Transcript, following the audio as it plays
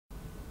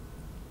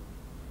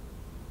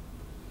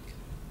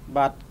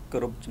បាទ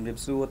គ្រប់ជំរាប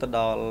សួរទៅដ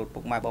ល់ពុ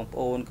កម៉ែបងប្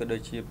អូនក៏ដូ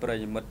ចជាប្រិ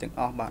យមិត្តទាំង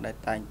អស់បាទដែល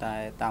តែងតែ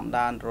តាម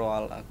ដានរា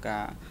ល់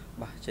ការ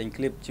បាទចេញค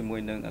ลิปជាមួយ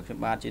នឹងខ្ញុំ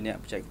បាទជាអ្នក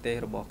បច្ចេកទេស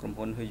របស់ក្រុម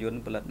ហ៊ុនហ៊ុយយន្ត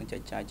ផលិតនិងចែ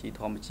កចាយជី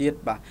ធម្មជាតិ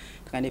បាទ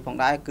ថ្ងៃនេះផង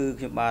ដែរគឺ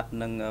ខ្ញុំបាទ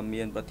នឹង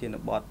មានប្រធាន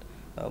បទ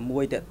មួ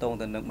យតកតង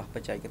ទៅនឹងប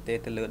ច្ចេកទេស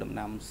ទៅលើដំ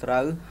ណាំស្រូ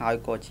វហើយ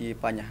ក៏ជា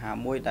បញ្ហា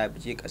មួយដែលប្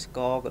រជាកសិក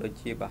រក៏ដូច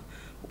ជាបាទ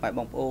ពុកម៉ែប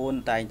ងប្អូន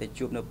តែងតែ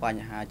ជួបនៅប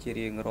ញ្ហាជា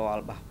រៀងរា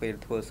ល់បាទពេល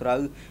ធ្វើស្រូ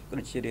វក៏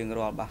ដូចជារៀង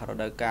រាល់បាទរ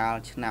ដូវកាល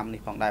ឆ្នាំ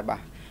នេះផងដែរបា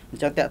ទអ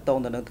ញ្ចឹងតកតង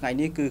ទៅនឹងថ្ងៃ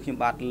នេះគឺខ្ញុំ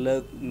បាទលើ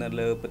កនៅ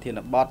លើប្រធាន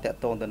បទតក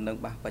តងទៅនឹង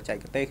បាទបច្ចេក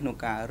ទេសក្នុង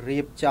ការរៀ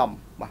បចំ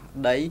បាទ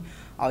ដី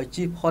ឲ្យ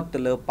ជិះផុតទៅ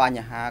លើប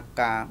ញ្ហា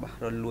ការបាទ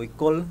រលួយ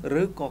គល់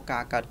ឬក៏កា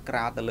រកើតក្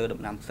រាលទៅលើ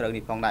ដំណាំស្រូវ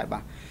នេះផងដែរបា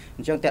ទអ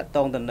ញ្ចឹងតកត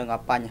ងទៅនឹង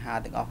បញ្ហា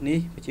ទាំងអស់នេះ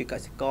ប្រជាក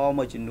សិករ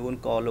មួយចំនួន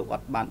ក៏លោកអ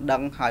ត់បានដឹ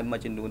ងហើយមួយ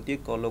ចំនួនទៀត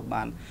ក៏លោក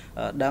បាន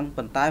ដឹង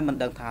ប៉ុន្តែមិន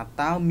ដឹងថា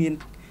តើមាន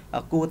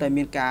គួរតែ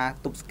មានការ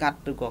ទប់ស្កាត់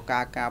ឬក៏កា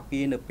រការពា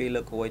រនៅពេល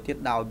លើកក្រោយទៀត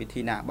ដោយវិ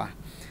ធីណាបាទ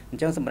អ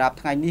ញ្ចឹងសម្រាប់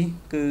ថ្ងៃនេះ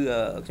គឺ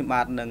ខ្ញុំ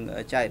បាទនឹង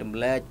ចែករំ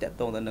លែកតក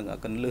តងទៅនឹង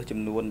កន្លឹះចំ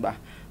នួនបាទ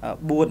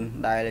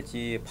4ដែល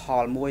ជាផ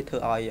លមួយធ្វើ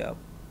ឲ្យ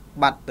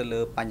បាត់ទៅ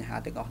លើបញ្ហា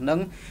ទាំងអស់ហ្នឹង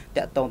ត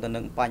កតងទៅនឹ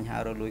ងបញ្ហា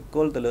រលួយគ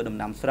ល់ទៅលើដំ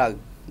ណាំស្រូវ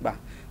បាទ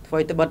ធ្វើ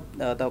ទៅបិទ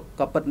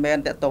ក៏ពិតមែន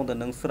តកតងទៅ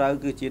នឹងស្រូវ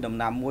គឺជាដំ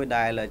ណាំមួយ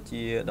ដែល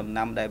ជាដំ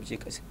ណាំដែលជា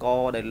កសិក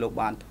រដែលលោក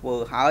បានធ្វើ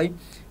ហើយ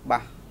បា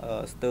ទ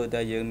ស្ទើរតែ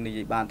យើងនិ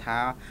យាយបានថា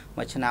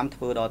មួយឆ្នាំ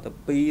ធ្វើដល់ទៅ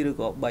2ឬ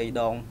ក៏3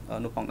ដង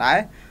នោះផងដែរ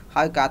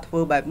ហើយការធ្វើ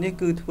បែបនេះ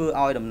គឺធ្វើ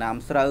ឲ្យដំណាំ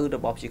ស្រូវរ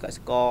បស់ប្រជាក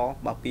សិករ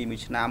បាទពីមួយ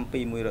ឆ្នាំពី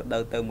មួយរដូ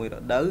វទៅមួយរ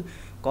ដូវ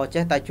ក៏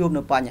ចេះតែជួប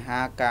នៅបញ្ហា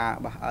ការ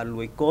បាទ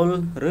លួយគល់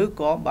ឬ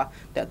ក៏បាទ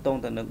តកតង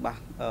ទៅនឹងបាទ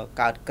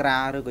កើតក្រា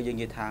ឬក៏យើង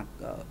និយាយថា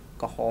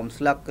ក្រហម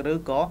ស្លឹកឬ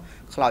ក៏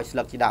ខ្លោចស្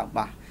លឹកជាដើម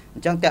បាទអ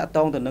ញ្ចឹងតកត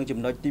ងទៅនឹងចំ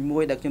ណុចទី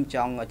1ដែលខ្ញុំច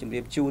ង់ជម្រា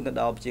បជូនទៅ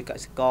ដល់ប្រជាក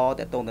សិករ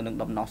តកតងទៅនឹង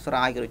ដំណោះស្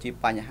រាយក៏ដូចជា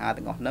បញ្ហា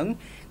ទាំងអស់ហ្នឹង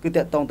គឺត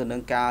កតងទៅនឹ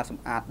ងការស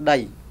ម្អាតដី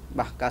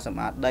បាទការសម្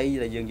អាតដី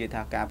ដែលយើងនិយាយ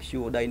ថាការភ្ជួ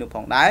រដីនោះផ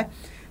ងដែរ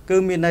គឺ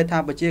មានន័យថា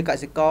ប្រជាក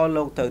សិករ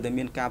លោកត្រូវតែ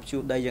មានការភ្ជួ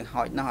រដីយ៉ាង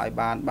ហោចណាស់ឲ្យ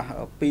បានបាទ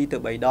2ទៅ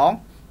3ដង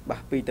បា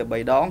ទ2ទៅ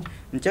3ដង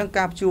អញ្ចឹង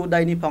ការភ្ជួរដី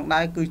នេះផង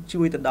ដែរគឺ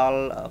ជួយទៅដល់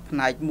ផ្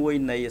នែកមួយ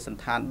នៃសន្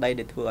តានដី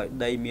ដែលធ្វើឲ្យ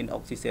ដីមានអុ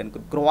កស៊ីសែនគ្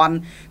រប់គ្រាន់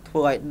ធ្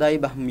វើឲ្យដី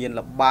បាទមាន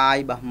លបាយ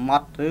បាទម៉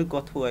ត់ឬក៏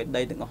ធ្វើឲ្យ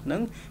ដីទាំងអស់ហ្នឹ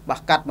ងបា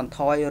ទកាត់បន្ថ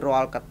យរា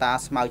ល់កត្តា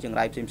ស្មៅចង្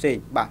រៃផ្សេង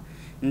ៗបាទ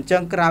អញ្ចឹ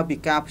ងក្រៅពី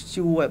ការភ្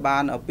ជួរឲ្យបា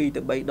ន2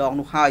ទៅ3ដង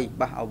នោះហើយ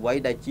បាទអ្វី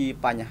ដែលជា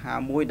បញ្ហា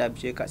មួយដែល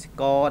ជាកសិ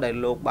ករដែល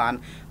លោកបាន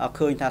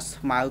ឃើញថា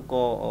ស្មៅ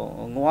ក៏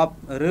ងាប់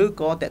ឬ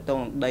ក៏តកតង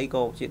នឹងដី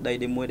ក៏ជាដី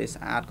មួយដែល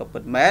ស្អាតក៏ពិ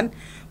តមែន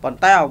ប៉ុន្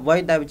តែអ្វី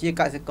ដែលជា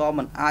កសិករ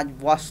មិនអាច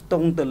វាស់ស្ទ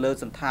ង់ទៅលើ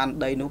សន្តាន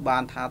ដីនោះបា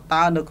នថា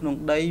តើនៅក្នុង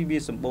ដីវា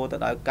សម្បូរទៅ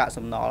ដោយកាក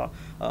សំណល់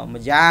មួ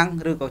យយ៉ាង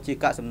ឬក៏ជា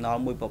កាកសំណល់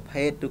មួយប្រ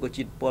ភេទឬក៏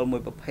ជាតិពុលមួ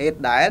យប្រភេទ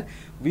ដែល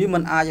វាមិ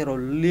នអាចរ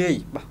លាយ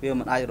បាទវា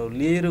មិនអាចរ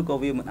លាយឬក៏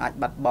វាមិនអាច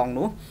បាត់បង់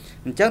នោះ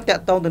អញ្ចឹងតក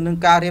តងទៅនឹង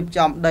ការរៀប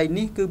ចំដី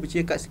នេះគឺប្រ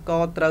ជាកសិក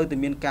រត្រូវតែ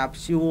មានការ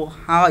ភ្ជួរ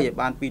ហើយឲ្យ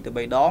បាន2ទៅ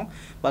3ដង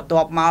បន្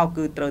ទាប់មក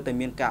គឺត្រូវតែ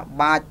មានការ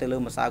បាចទៅលើ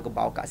ម្សៅក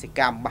បោកសិក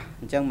ម្មបាទ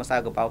អញ្ចឹងម្សៅ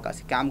កបោក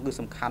សិកម្មគឺ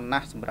សំខាន់ណា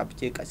ស់សម្រាប់ប្រ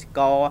ជាកសិក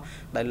រ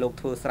ដែលលោក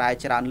ធ្វើស្រែ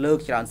ច្រើនលើក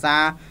ច្រើនសា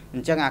រអ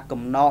ញ្ចឹងអា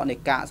កំណកនៃ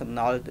កាកសំណ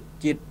ល់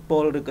ជាតិពុ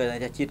លឬក៏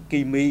ជាតិគី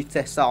មី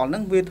សេសសល់ហ្នឹ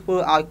ងវាធ្វើ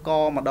ឲ្យក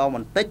ម្ដងប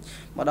ន្តិ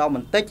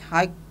ច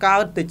ហើយកើ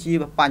តទៅជា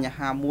បញ្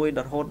ហាមួយ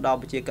រហូតដល់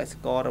ប្រជាកសិ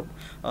ករ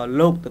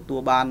លោកទទួល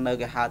បាននៅ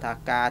គេហៅថា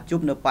ការជួ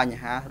បនៅបញ្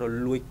ហារ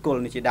លួយគ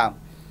ល់នេះជាដើម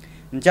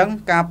អញ្ចឹង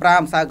ការប្រើ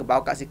ម្សៅកបោ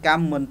កសិក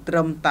ម្មមិនត្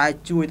រឹមតែ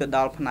ជួយទៅដ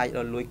ល់ផ្នែករ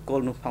លួយគ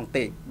ល់នោះផង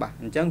ទេបាទ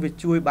អញ្ចឹងវា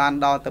ជួយបាន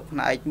ដល់ទៅផ្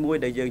នែកមួយ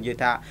ដែលយើងនិយាយ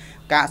ថា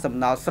កាកសំ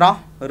ណល់ស្រស់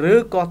ឬ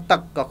ក៏ទឹ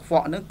កកខ្វ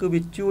ក់ហ្នឹងគឺ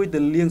វាជួយទៅ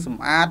លាងស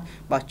ម្អាត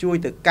បាទជួយ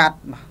ទៅកាត់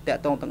តក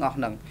តងទាំងអស់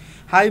ហ្នឹង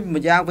ហើយ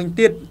ម្យ៉ាងវិញ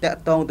ទៀតតក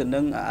តងទៅនឹ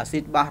ងអាស៊ី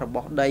តបាសរប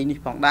ស់ដីនេះ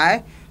ផងដែរ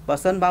បើ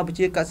សិនបើប្រ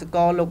ជាកសិក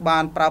រលោកបា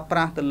នប្រើប្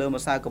រាស់ទៅលើ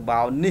ម្សៅក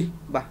បោនេះ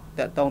បាទ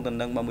តកតងទៅ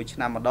នឹងមួយឆ្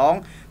នាំម្ដង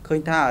ឃើញ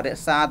ថារ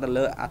ក្សាទៅ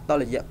លើអតុ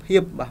ល្យភា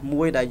ពបាទ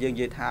មួយដែលយើងនិ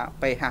យាយថា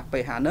pH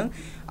ហ្នឹង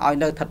ឲ្យ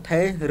នៅថិត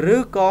ថេរឬ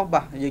ក៏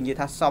បាទយើងនិយាយ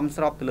ថាសម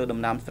ស្របទៅលើដំ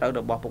ណាំស្រូវ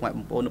របស់ពុកម៉ែប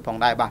ងប្អូនផង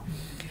ដែរបាទ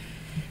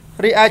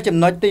រីឯចំ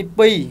ណុចទី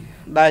2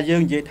ដែលយើ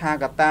ងនិយាយថា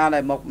កត្តាដែ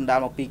លមកបណ្ដាល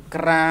មកពី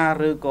ក្រា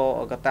ឬក៏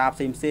កត្តាផ្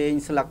សេង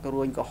ស្លឹក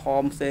រួញក្រហ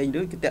មផ្សេង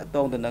ឬគឺតកត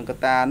ងទៅនឹងក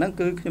ត្តាហ្នឹង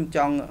គឺខ្ញុំច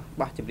ង់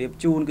បះជម្រាប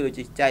ជូនគឺដូច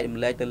ជាចែករំ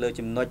លែកទៅលើ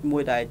ចំណុចមួ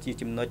យដែលជា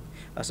ចំណុច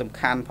សំ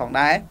ខាន់ផង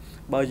ដែរ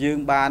បើយើង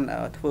បាន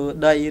ធ្វើ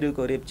ដីឬ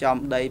ក៏រៀបចំ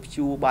ដីភ្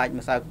ជួរបាច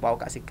ម្សៅកបោ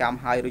កសិកម្ម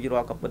ឲ្យរួចរា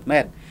ល់ក៏ពិតមែ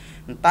ន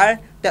តែ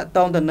តកត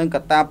ងទៅនឹងក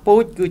ត្តាពូ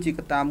ជគឺជាក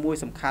ត្តាមួយ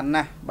សំខាន់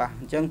ណាស់បាទ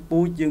អញ្ចឹងពូ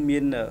ជយើងមា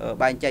ន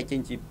បែងចែកចេញ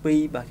ជា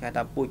2បាទគេ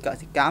ថាពូជក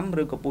សិកម្ម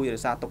ឬក៏ពូជរ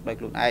ក្សាទុកដោយ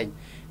ខ្លួនឯង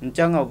អញ្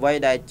ចឹងអ្វី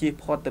ដែលជិះ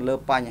ផុតទៅលើ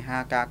បញ្ហា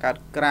ការកើត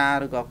ក្រា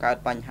ឬក៏កើត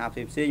បញ្ហា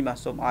ផ្សេងបាទ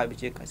សូមឲ្យប្រ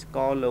ជាកសិក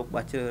រលោក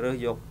បាទជ្រើសរើស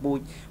យកពូជ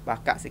បាទ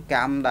កសិក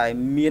ម្មដែល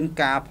មាន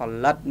ការផ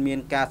លិតមាន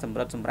ការសម្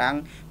រិតសម្រាំង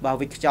បាទ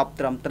វិខ្ចប់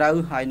ត្រឹមត្រូវ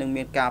ហើយនឹង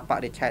មានការប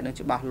រិច្ឆេទនឹង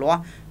ច្បាស់លាស់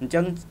អញ្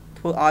ចឹង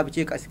ធ្វើឲ្យប្រ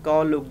ជាកសិក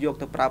រលោកយក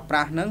ទៅប្រើប្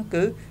រាស់ហ្នឹង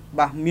គឺ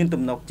បាទមាន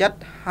ទំនុកចិត្ត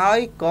ហើយ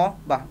ក៏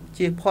បាទ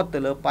ជៀសផុតទៅ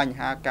លើបញ្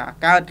ហាការ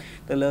កើត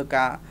ទៅលើ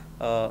ការ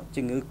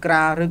ជំងឺក្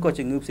រាឬក៏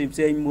ជំងឺផ្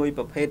សេងមួយ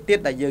ប្រភេទទៀត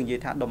ដែលយើងនិយាយ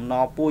ថាដំណ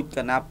ពូជក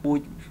ណាពូជ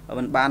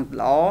មិនបាន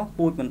ល្អ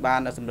ពូជមិនបាន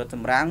សម្រិតស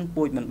ម្រាំង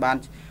ពូជមិនបាន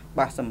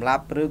បាទសម្រា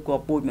ប់ឬក៏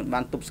ពូជមិនបា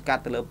នទប់ស្កា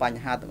ត់ទៅលើប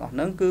ញ្ហាទាំងអស់ហ្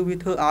នឹងគឺវា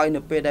ធ្វើឲ្យនៅ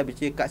ពេលដែលវិ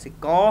ជាកសិ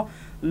ករ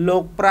លោ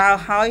កប្រើ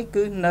ហើយ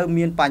គឺនៅ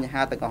មានបញ្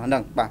ហាទាំងអស់ហ្នឹ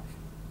ងបាទ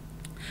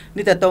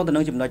នេះតើតងទៅ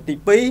នឹងចំណុចទី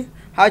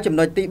2ហើយចំ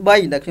ណុចទី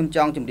3ដែលខ្ញុំច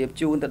ង់ជម្រាប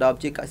ជូនទៅដល់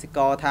វិជាកសិក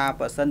រថា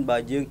បើសិនបើ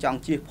យើងចង់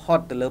ជៀសផុត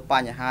ទៅលើប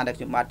ញ្ហាដែល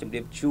ខ្ញុំបាទជម្រា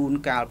បជូន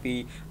កាលពី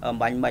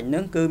បាញ់មិញហ្នឹ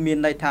ងគឺមាន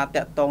ន័យថាត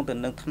កតងទៅ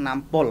នឹងថ្នាំ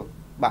ពុល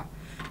បាទ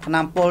ថ្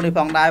នាំពុលនេះផ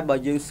ងដែរបើ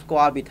យើងស្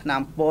គាល់ពីថ្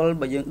នាំពុល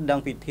បើយើងដឹង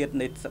ពីធាតុ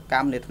នៃសក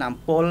ម្មនៃថ្នាំ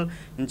ពុល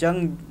អញ្ចឹង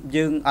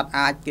យើងអត់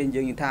អាចគេ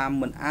យើងនិយាយថា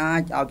មិនអា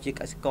ចឲ្យជា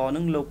កសិករ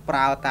នឹងលោកប្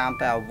រើតាម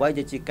តែអ្វី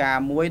ដែលជាការ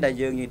មួយដែល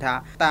យើងនិយាយថា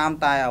តាម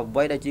តែអ្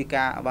វីដែលជា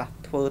ការបាទ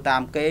ធ្វើតា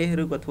មគេ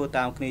ឬក៏ធ្វើ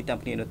តាមគ្នា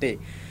នោះទេ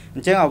អ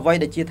ញ្ចឹងអ្វី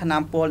ដែលជាថ្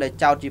នាំពុលដែល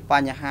ចោទជាប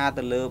ញ្ហា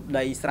ទៅលើ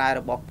ដីស្រែ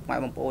របស់ម៉ែ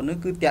បងប្អូននឹង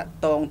គឺតាក់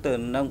ទងទៅ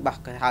នឹងបាទ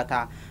គេហៅ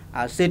ថា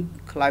អាស៊ីត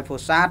ក្លៃហ្វូ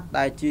សាត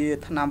ដែលជា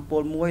ថ្នាំពុ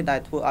លមួយដែល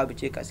ធ្វើឲ្យវិ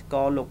ជាកសិក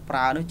រលោកប្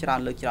រើនោះច្រើន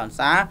លើកច្រើន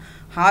សារ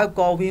ហើយ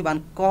ក៏វាបាន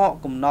កក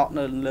កំណត់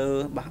នៅលើ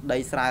បាទដី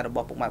ស្រែរប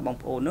ស់ពុកម៉ែបង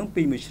ប្អូននឹង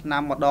ពីមួយឆ្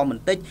នាំម្ដងប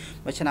ន្តិច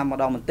មួយឆ្នាំម្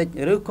ដងបន្តិច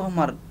ឬក៏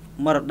មួ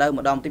យរដូវ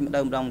ម្ដងបន្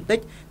តិច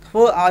ធ្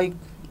វើឲ្យ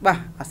បាទ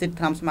អាស៊ីត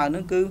ថ្នាំស្មៅនឹ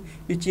ងគឺ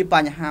វាជាប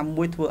ញ្ហា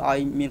មួយធ្វើឲ្យ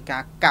មានកា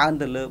រកើន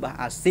ទៅលើបាទ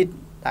អាស៊ីត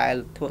ដែល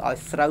ធ្វើឲ្យ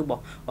ស្រូវរប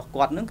ស់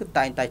គាត់នឹងគឺ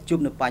តែងតែជួប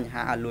នៅបញ្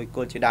ហាលួយគ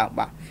ល់ជាដើម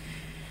បាទ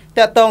ត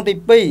កតងទី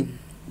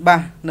2បា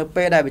ទនៅ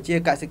ពេលដែលវិជា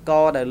កសិក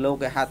រដែលលោក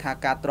គេហៅថា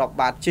ការទ្រប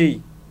បាតជី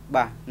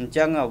បាទអញ្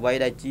ចឹងអ្វី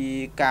ដែលជា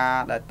ការ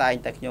ដែលតែង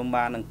តែខ្ញុំ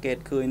បានអង្កេត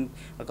ឃើញ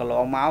កន្ល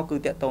ងមកគឺត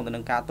កតងទៅនឹ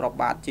ងការទ្រប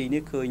បាតជី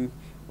នេះឃើញ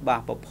បា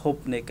ទប្រភព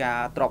នៃការ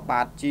ទ្រប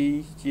បាតជី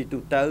ជាទូ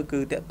ទៅគឺ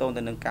តកតង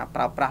ទៅនឹងការប្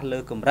រើប្រាស់លើ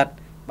កម្រិត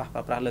បាទប្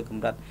រើប្រាស់លើក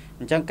ម្រិត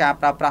អញ្ចឹងការ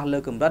ប្រើប្រាស់លើ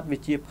កម្រិតវា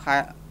ជា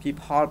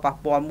ផលប៉ះ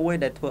ពាល់មួយ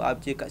ដែលធ្វើឲ្យ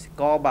ជាកសិ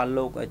ករបាទ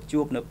លោក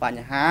ជួបនៅប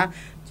ញ្ហា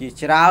ជា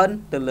ច្រើន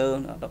ទៅលើ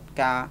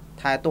ការ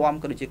ថែទាំ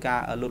ក៏ដូចជាការ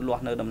លូតលា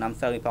ស់នៅដំណាំ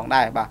ស្រូវនេះផង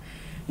ដែរបាទ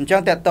អញ្ចឹ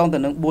ងតកតងទៅ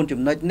នឹង4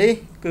ចំណុចនេះ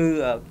គឺ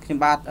ខ្ញុំ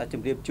បាទជ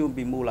ម្រាបជូន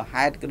ពីមូល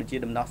ហេតុក៏ដូចជា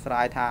ដំណោះស្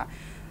រាយថា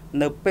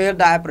នៅពេល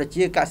ដែលប្រ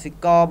ជាកសិ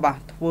ករបាទ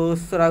ធ្វើ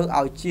ស្រូវ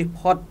ឲ្យជៀស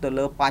ផុតទៅ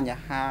លើបញ្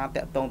ហាត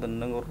កតងទៅ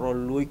នឹងរ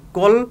លួយគ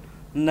ល់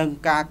នឹង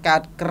ការកា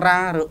ត់ក្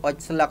រាឬអុច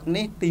ស្លឹក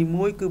នេះទី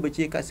1គឺប្រ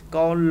ជាកសិក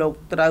រលោក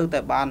ត្រូវតែ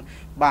បាន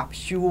បាទ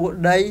ភ្ជួរ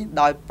ដី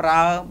ដោយប្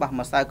រើបាទ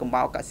ម្សៅកំ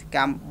បោរកសិក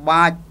ម្ម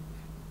បាច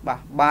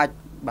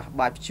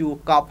ភ្ជួរ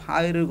កប់ហើ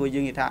យឬក៏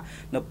យើងនិយាយថា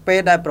នៅពេល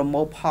ដែលប្រមូ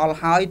លផល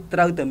ហើយត្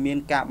រូវតែមាន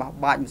ការបះ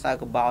បាចម្សៅ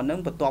កំបោរនឹង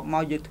បន្ទាប់ម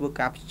កយើងធ្វើ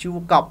ការភ្ជួរ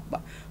កប់បា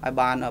ទឲ្យ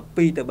បាន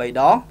2ទៅ3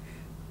ដង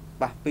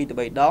បាទ2ទៅ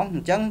3ដងអ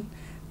ញ្ចឹង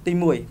ទី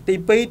1ទី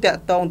2តក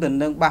តងទៅ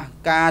នឹងបាទ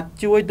ការ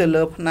ជួយទៅ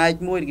លើផ្នែក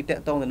មួយគឺតក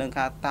តងទៅនឹង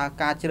កា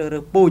រជ្រើសរើ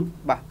សពូជ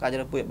បាទការជ្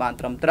រើសរើសពូជបាន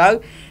ត្រឹមត្រូវ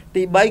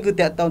ទី3គឺត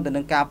កតងទៅ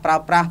នឹងការប្រើ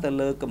ប្រាស់ទៅ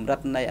លើកម្រិត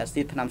នៃអា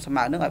ស៊ីតថ្នាំស្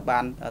មៅនឹងឲ្យបា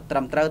នត្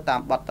រឹមត្រូវតា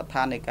មបទដ្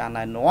ឋាននៃការ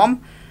ណែនាំ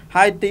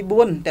ហើយទី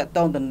4តកត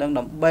ងទៅនឹង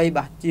ដើម្បី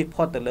បាទជៀស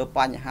ផុតទៅលើប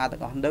ញ្ហាទាំ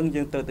ងអស់នឹង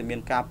យើងត្រូវតែមាន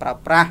ការប្រើ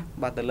ប្រាស់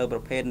បាទទៅលើប្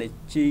រភេទនៃ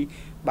ជី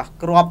បាទ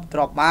គ្រាប់ទ្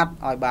របបាត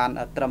ឲ្យបាន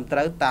ត្រឹមត្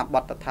រូវតាមប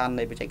ទដ្ឋាន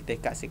នៃបច្ចេកទេស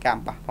កសិកម្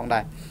មបាទផង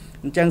ដែរ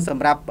អញ្ចឹងស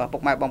ម្រាប់ពុ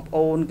កម៉ែបងប្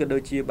អូនក៏ដូ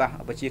ចជាបាទ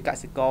វិជាក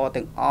សិករ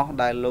ទាំងអស់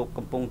ដែលលោក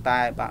កំពុងតែ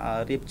បាទ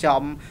រៀប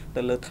ចំ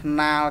ទៅលើថ្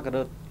នាលក៏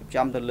រៀប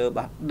ចំទៅលើ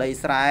បាទដី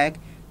ស្រែ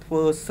ធ្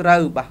វើស្រូ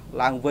វបាទ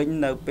ឡើងវិញ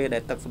នៅពេលដែ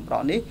លទឹកសម្រ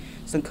ក់នេះ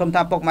សង្ឃឹម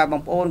ថាពុកម៉ែប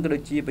ងប្អូនក៏ដូ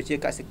ចជាវិជា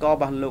កសិករ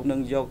បាទលោកនឹ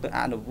ងយកទៅ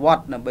អនុវត្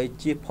តដើម្បី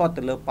ជៀសផុត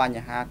ទៅលើប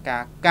ញ្ហាកា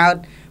រកើត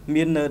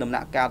មាននៅដំ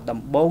ណាក់កាលដំ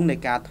បូងនៃ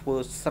ការធ្វើ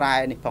ស្រែ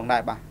នេះផងដែ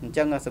របាទអញ្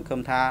ចឹងសង្ឃឹម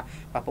ថា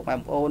បាទពុកម៉ែប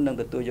ងប្អូននឹង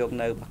ទទួលយក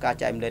នៅការ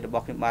ចែករំលែករប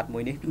ស់ខ្ញុំបាទមួ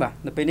យនេះបាទ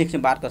នៅពេលនេះខ្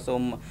ញុំបាទក៏សូ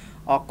ម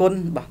អរគុណ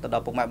បាទទៅដ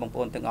ល់ពុកម៉ែបងប្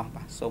អូនទាំងអស់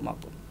បាទសូមអរ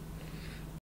គុណ